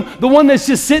soon, the one that's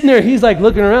just sitting there, he's like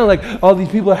looking around like all these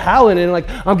people are howling. And like,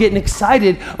 I'm getting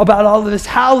excited about all of this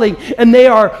howling. And they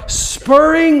are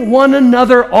spurring one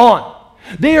another on.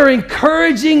 They are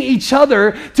encouraging each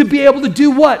other to be able to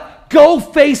do what? Go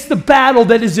face the battle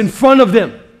that is in front of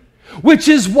them. Which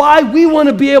is why we want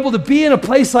to be able to be in a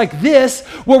place like this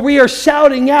where we are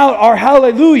shouting out our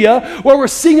hallelujah, where we're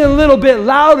singing a little bit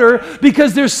louder,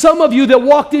 because there's some of you that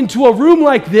walked into a room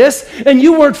like this and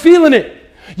you weren't feeling it.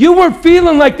 You weren't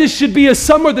feeling like this should be a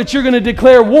summer that you're going to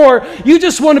declare war. You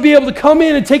just want to be able to come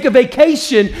in and take a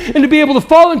vacation and to be able to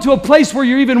fall into a place where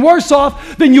you're even worse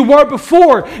off than you were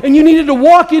before. And you needed to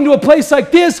walk into a place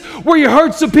like this where you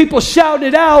heard some people shouting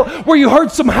it out, where you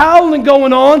heard some howling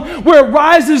going on, where it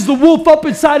rises the wolf up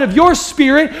inside of your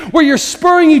spirit, where you're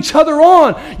spurring each other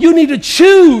on. You need to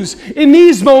choose in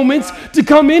these moments to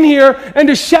come in here and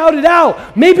to shout it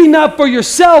out. Maybe not for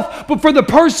yourself, but for the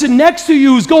person next to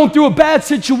you who's going through a bad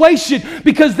situation,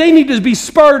 because they need to be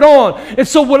spurred on. And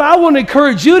so what I want to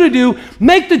encourage you to do,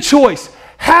 make the choice.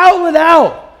 Howl it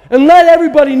out and let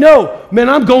everybody know, man,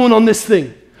 I'm going on this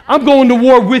thing. I'm going to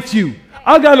war with you.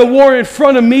 I got a war in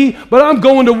front of me, but I'm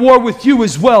going to war with you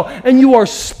as well. And you are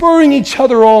spurring each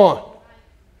other on,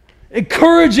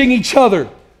 encouraging each other.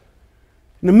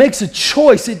 And it makes a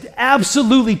choice. It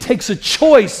absolutely takes a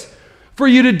choice for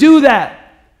you to do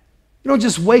that. You don't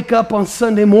just wake up on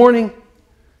Sunday morning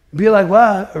and be like,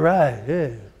 well, all right, yeah.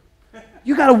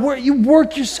 You got to work. You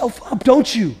work yourself up,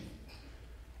 don't you?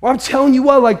 Well, I'm telling you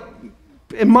what, like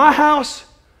in my house,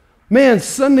 man,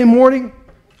 Sunday morning,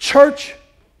 church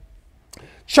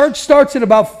starts at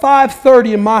about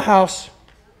 5:30 in my house.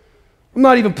 I'm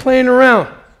not even playing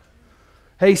around.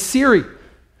 Hey, Siri,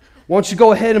 why don't you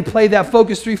go ahead and play that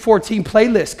Focus 314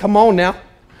 playlist? Come on now.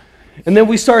 And then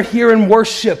we start hearing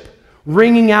worship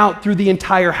ringing out through the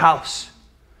entire house.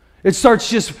 It starts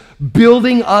just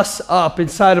building us up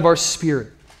inside of our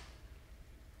spirit.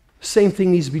 Same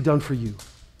thing needs to be done for you.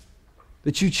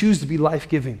 That you choose to be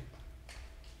life-giving.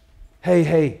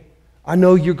 Hey, I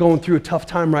know you're going through a tough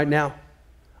time right now.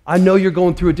 I know you're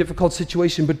going through a difficult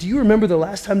situation, but do you remember the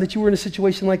last time that you were in a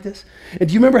situation like this? And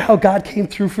do you remember how God came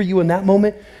through for you in that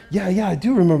moment? Yeah, I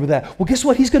do remember that. Well, guess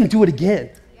what? He's going to do it again.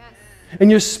 Yes.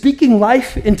 And you're speaking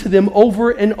life into them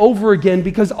over and over again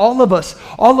because all of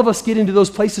us get into those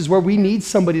places where we need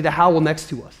somebody to howl next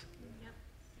to us. Yep.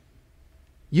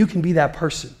 You can be that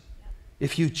person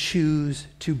if you choose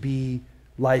to be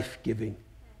life-giving.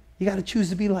 You got to choose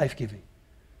to be life-giving.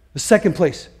 The second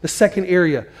place, the second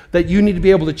area that you need to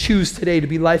be able to choose today to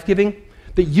be life-giving,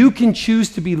 that you can choose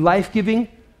to be life-giving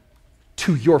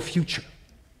to your future.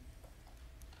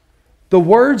 The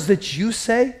words that you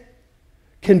say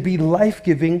can be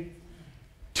life-giving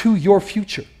to your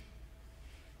future.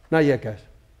 Not yet, guys.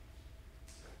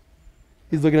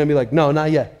 He's looking at me like, no,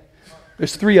 not yet.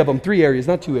 There's 3 of them, 3 areas,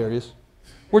 not 2 areas.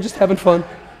 We're just having fun.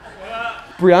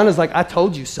 Brianna's like, I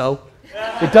told you so.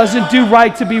 It doesn't do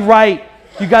right to be right.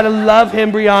 You got to love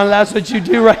him, Brianna. That's what you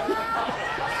do, right?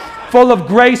 Full of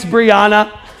grace, Brianna.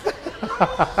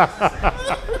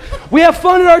 We have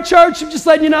fun at our church. I'm just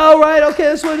letting you know, right? Okay,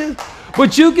 that's what it is.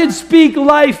 But you can speak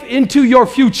life into your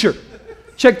future.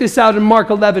 Check this out in Mark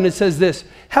 11. It says this.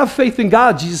 Have faith in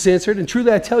God, Jesus answered, and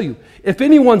truly I tell you, if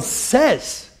anyone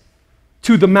says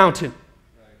to the mountain,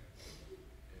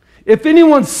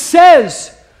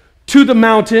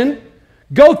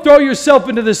 go throw yourself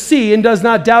into the sea, and does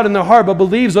not doubt in their heart, but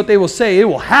believes what they will say, it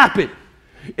will happen.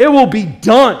 It will be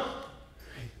done.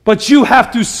 But you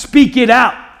have to speak it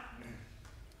out.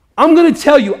 I'm going to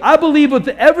tell you, I believe with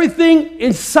everything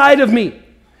inside of me,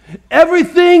 that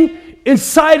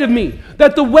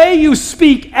the way you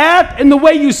speak at and the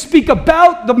way you speak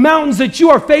about the mountains that you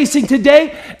are facing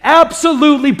today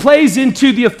absolutely plays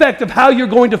into the effect of how you're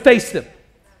going to face them.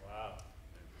 Wow.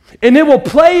 And it will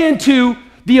play into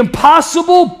the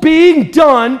impossible being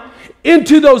done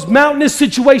into those mountainous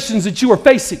situations that you are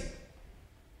facing.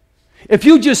 If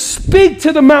you just speak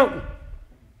to the mountain,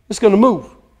 it's going to move.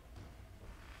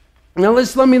 Now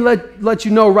let me let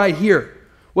you know right here.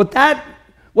 What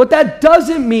that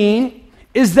doesn't mean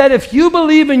is that if you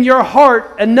believe in your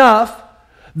heart enough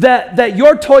that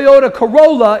your Toyota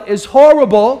Corolla is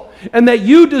horrible and that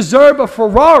you deserve a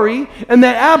Ferrari and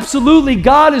that absolutely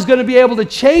God is going to be able to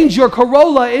change your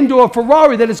Corolla into a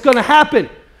Ferrari, that it's going to happen.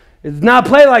 It does not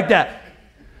play like that.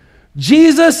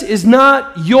 Jesus is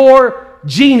not your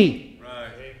genie.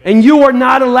 Right. And you are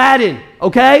not Aladdin,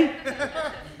 okay?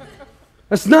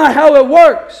 That's not how it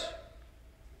works.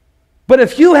 But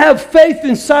if you have faith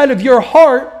inside of your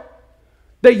heart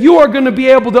that you are going to be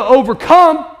able to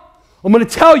overcome, I'm going to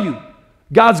tell you,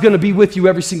 God's going to be with you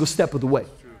every single step of the way.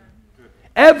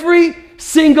 Every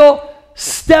single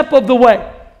step of the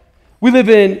way. We live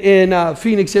in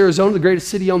Phoenix, Arizona, the greatest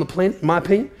city on the planet, in my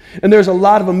opinion. And there's a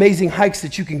lot of amazing hikes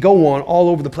that you can go on all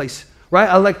over the place, right?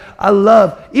 I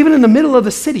love, even in the middle of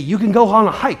the city, you can go on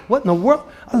a hike. What in the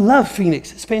world? I love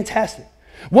Phoenix. It's fantastic.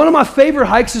 One of my favorite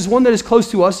hikes is one that is close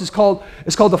to us. It's called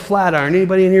the Flatiron.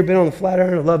 Anybody in here been on the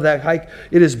Flatiron? I love that hike.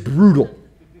 It is brutal.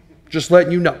 Just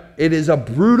letting you know. It is a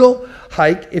brutal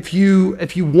hike. If you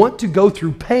want to go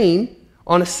through pain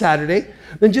on a Saturday,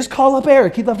 then just call up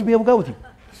Eric. He'd love to be able to go with you.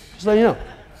 Just letting you know.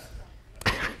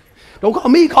 Don't call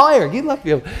me, call Eric. He'd love to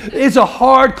be able. It's a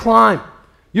hard climb.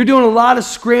 You're doing a lot of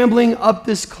scrambling up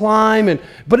this climb,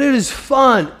 but it is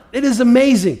fun. It is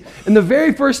amazing. And the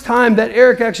very first time that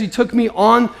Eric actually took me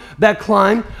on that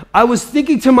climb, I was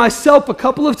thinking to myself a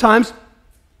couple of times,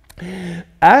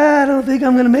 I don't think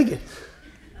I'm going to make it.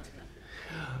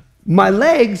 My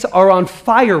legs are on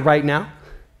fire right now.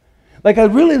 Like, I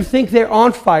really think they're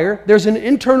on fire. There's an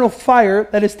internal fire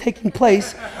that is taking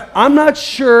place. I'm not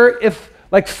sure if,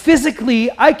 like, physically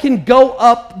I can go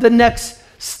up the next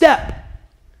step.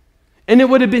 And it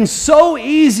would have been so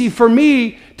easy for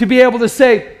me to be able to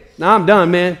say, nah, I'm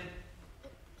done, man.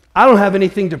 I don't have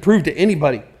anything to prove to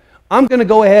anybody. I'm going to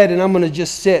go ahead and I'm going to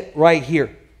just sit right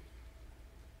here.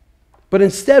 But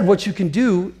instead, what you can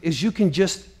do is you can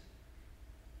just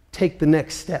take the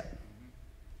next step.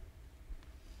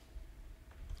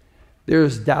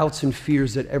 There's doubts and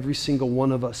fears that every single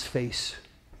one of us face.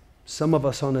 Some of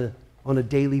us on a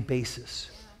daily basis.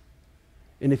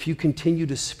 And if you continue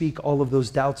to speak all of those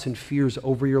doubts and fears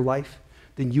over your life,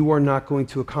 then you are not going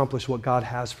to accomplish what God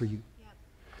has for you. Yep.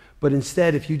 But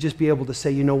instead, if you just be able to say,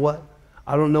 you know what?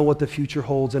 I don't know what the future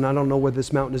holds, and I don't know where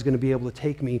this mountain is going to be able to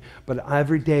take me, but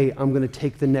every day I'm going to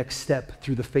take the next step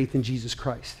through the faith in Jesus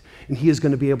Christ. And He is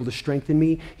going to be able to strengthen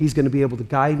me. He's going to be able to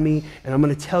guide me. And I'm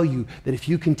going to tell you that if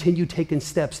you continue taking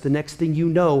steps, the next thing you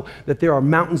know, that there are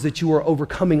mountains that you are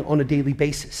overcoming on a daily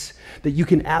basis. That you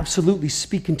can absolutely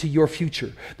speak into your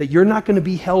future. That you're not going to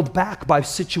be held back by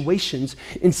situations.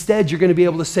 Instead, you're going to be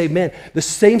able to say, man, the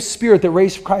same Spirit that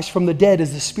raised Christ from the dead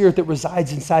is the Spirit that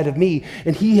resides inside of me.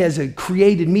 And He has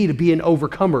created me to be an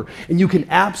overcomer. And you can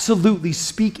absolutely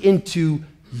speak into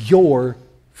your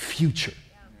future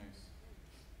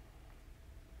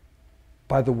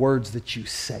by the words that you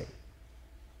say.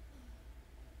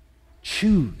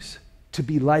 Choose to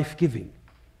be life-giving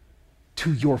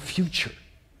to your future.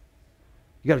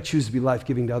 You got to choose to be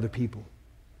life-giving to other people.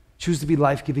 Choose to be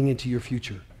life-giving into your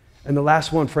future. And the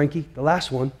last one, Frankie, the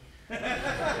last one. I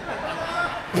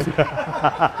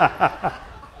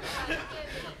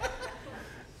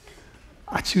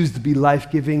choose to be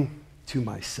life-giving to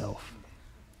myself.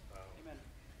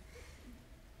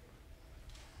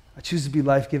 I choose to be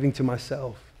life-giving to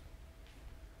myself.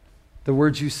 The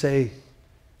words you say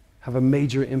have a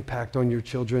major impact on your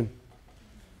children.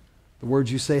 The words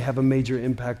you say have a major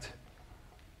impact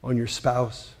on your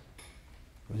spouse,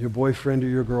 on your boyfriend or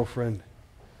your girlfriend.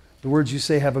 The words you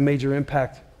say have a major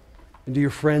impact into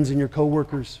your friends and your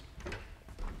coworkers.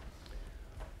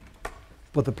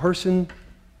 But the person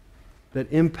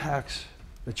that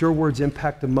your words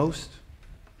impact the most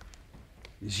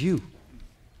is you.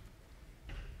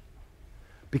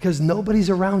 Because nobody's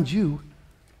around you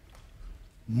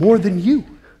more than you.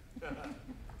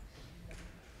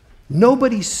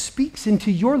 Nobody speaks into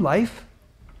your life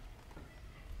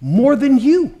more than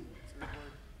you.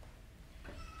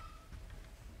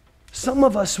 Some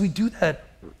of us, we do that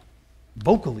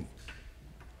vocally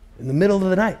in the middle of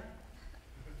the night.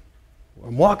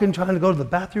 I'm walking, trying to go to the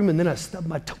bathroom, and then I stub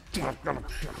my toe.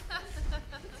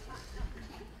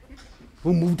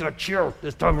 Who moved that chair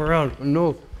this time around?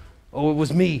 No. Oh, it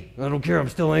was me. I don't care. I'm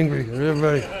still angry at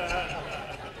everybody.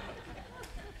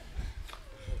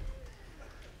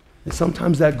 And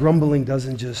sometimes that grumbling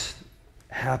doesn't just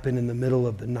happen in the middle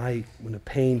of the night when the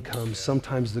pain comes.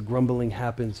 Sometimes the grumbling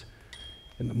happens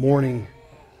in the morning.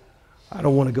 I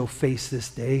don't want to go face this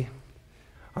day.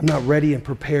 I'm not ready and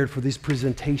prepared for this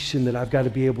presentation that I've got to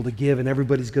be able to give, and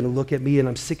everybody's going to look at me, and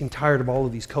I'm sick and tired of all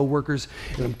of these coworkers,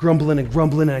 and I'm grumbling,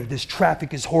 and this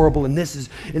traffic is horrible, and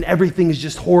everything is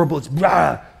just horrible. It's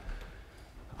blah.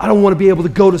 I don't want to be able to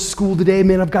go to school today,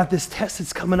 man. I've got this test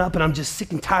that's coming up, and I'm just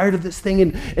sick and tired of this thing,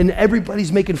 and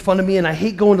everybody's making fun of me, and I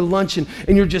hate going to lunch, and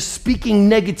you're just speaking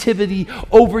negativity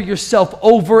over yourself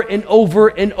over and over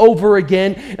and over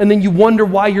again, and then you wonder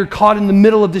why you're caught in the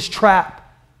middle of this trap.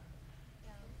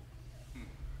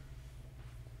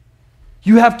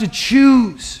 You have to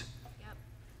choose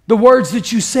the words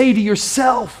that you say to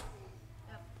yourself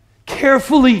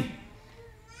carefully.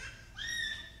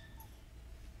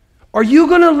 Are you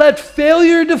going to let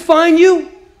failure define you,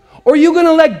 or are you going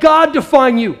to let God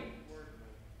define you?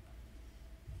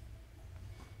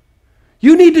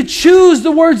 You need to choose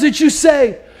the words that you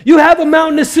say. You have a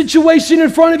mountainous situation in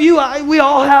front of you. We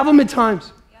all have them at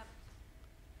times.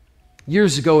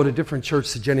 Years ago at a different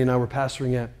church that Jenny and I were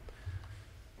pastoring at,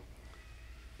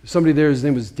 somebody there, his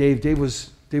name was Dave. Dave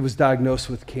was diagnosed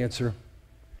with cancer.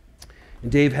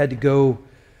 And Dave had to go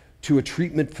to a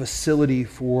treatment facility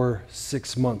for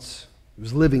 6 months. He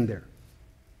was living there.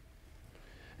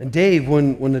 And Dave,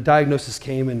 when the diagnosis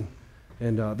came, and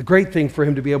the great thing for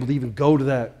him to be able to even go to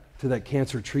that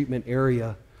cancer treatment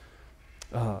area,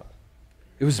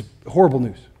 it was horrible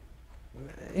news.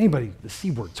 Anybody, the C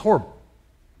word, it's horrible.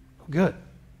 Oh, good.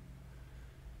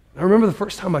 I remember the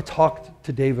first time I talked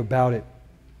to Dave about it,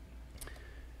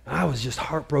 I was just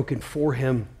heartbroken for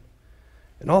him.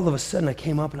 And all of a sudden I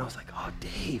came up and I was like, oh,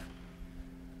 Dave.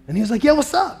 And he was like, yeah,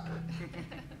 what's up?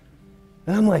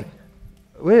 And I'm like,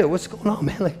 wait, what's going on,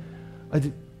 man? Like,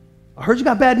 I heard you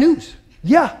got bad news.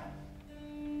 Yeah.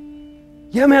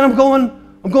 Yeah, man, I'm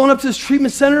going up to this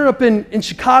treatment center up in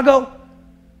Chicago.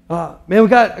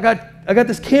 Man, I got got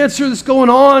this cancer that's going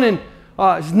on, and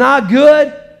it's not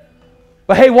good.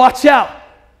 But hey, watch out.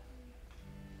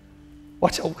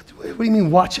 Watch out. What do you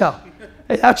mean, watch out?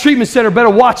 Hey, that treatment center better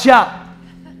watch out.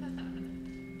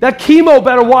 That chemo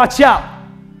better watch out.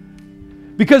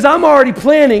 Because I'm already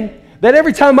planning that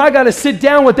every time I got to sit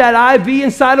down with that IV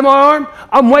inside of my arm,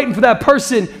 I'm waiting for that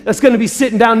person that's going to be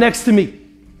sitting down next to me.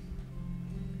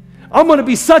 I'm going to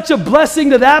be such a blessing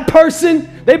to that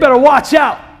person, they better watch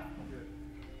out.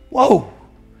 Whoa.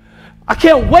 I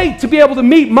can't wait to be able to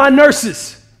meet my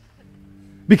nurses.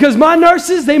 Because my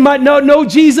nurses, they might not know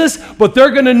Jesus, but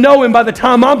they're going to know him by the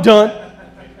time I'm done.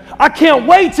 I can't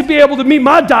wait to be able to meet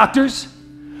my doctors,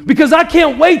 because I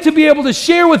can't wait to be able to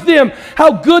share with them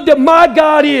how good that my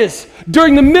God is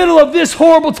during the middle of this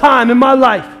horrible time in my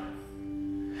life.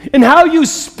 And how you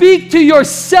speak to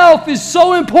yourself is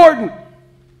so important.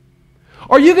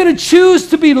 Are you going to choose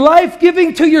to be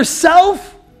life-giving to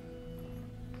yourself?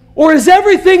 Or is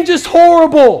everything just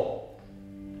horrible?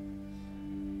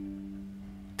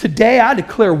 Today, I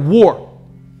declare war.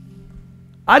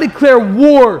 I declare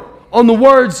war on the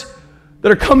words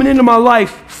that are coming into my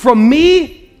life from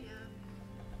me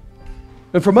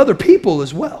and from other people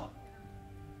as well.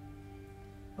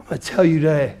 I'm going to tell you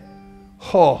today,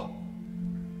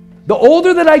 the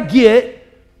older that I get,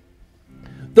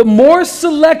 the more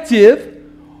selective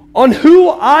on who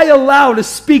I allow to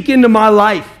speak into my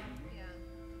life.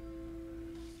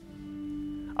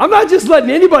 I'm not just letting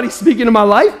anybody speak into my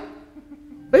life.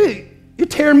 Hey, you're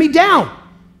tearing me down.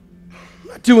 I'm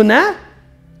not doing that.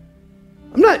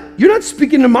 You're not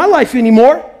speaking into my life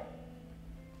anymore.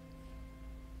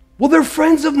 Well, they're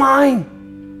friends of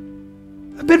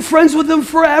mine. I've been friends with them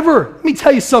forever. Let me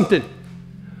tell you something.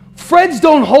 Friends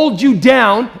don't hold you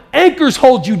down. Anchors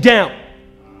hold you down.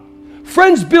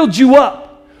 Friends build you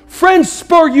up. Friends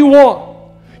spur you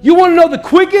on. You want to know the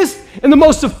quickest and the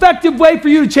most effective way for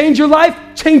you to change your life?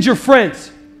 Change your friends.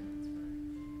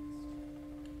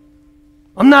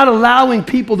 I'm not allowing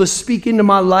people to speak into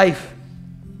my life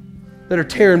that are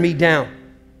tearing me down.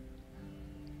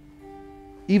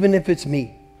 Even if it's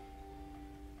me.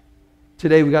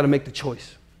 Today we got to make the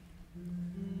choice.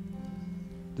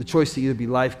 The choice to either be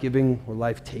life-giving or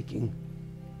life-taking.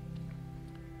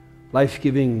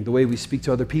 Life-giving the way we speak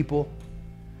to other people.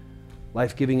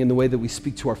 Life-giving in the way that we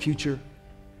speak to our future.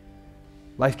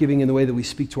 Life-giving in the way that we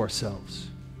speak to ourselves.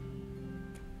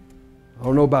 I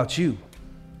don't know about you,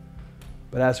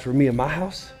 but as for me and my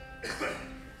house,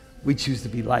 we choose to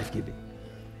be life-giving.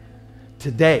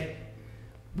 Today,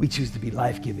 we choose to be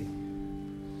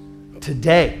life-giving.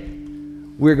 Today,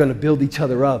 we're going to build each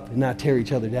other up and not tear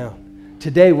each other down.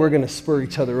 Today, we're going to spur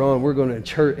each other on. We're going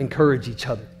to encourage each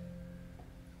other.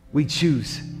 We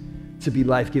choose to be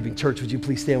life-giving. Church, would you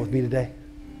please stand with me today?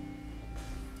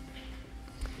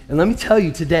 And let me tell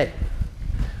you today,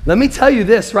 let me tell you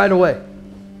this right away.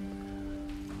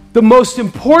 The most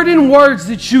important words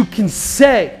that you can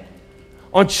say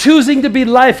on choosing to be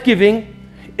life-giving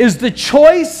is the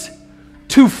choice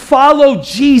to follow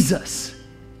Jesus.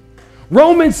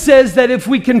 Romans says that if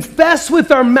we confess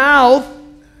with our mouth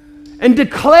and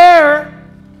declare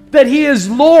that he is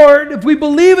Lord, if we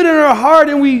believe it in our heart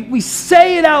and we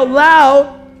say it out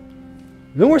loud,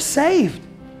 then we're saved.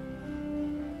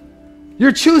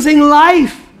 You're choosing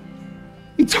life,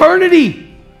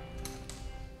 eternity,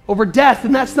 over death,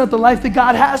 and that's not the life that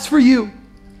God has for you.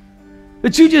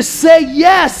 That you just say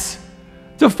yes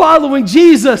to following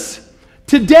Jesus.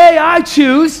 Today I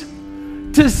choose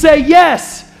to say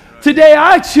yes. Today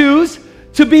I choose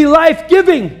to be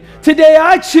life-giving. Today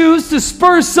I choose to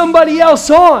spur somebody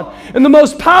else on. And the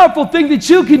most powerful thing that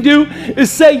you can do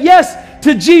is say yes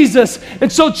to Jesus.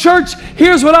 And so, church,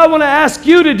 here's what I want to ask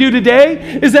you to do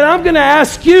today, is that I'm going to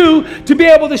ask you to be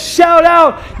able to shout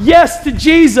out yes to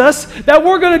Jesus, that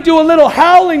we're going to do a little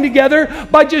howling together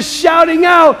by just shouting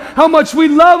out how much we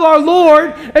love our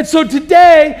Lord. And so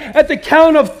today, at the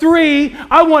count of 3,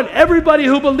 I want everybody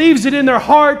who believes it in their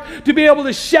heart to be able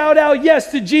to shout out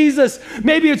yes to Jesus.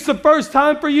 Maybe it's the first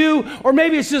time for you, or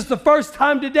maybe it's just the first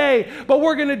time today, but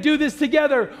we're going to do this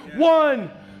together. 1,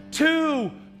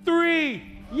 2, 3,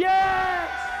 yes!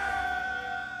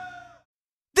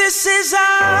 This is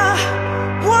our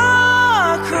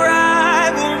war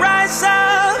cry. We'll rise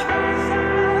up.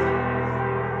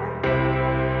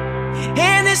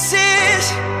 And this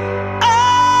is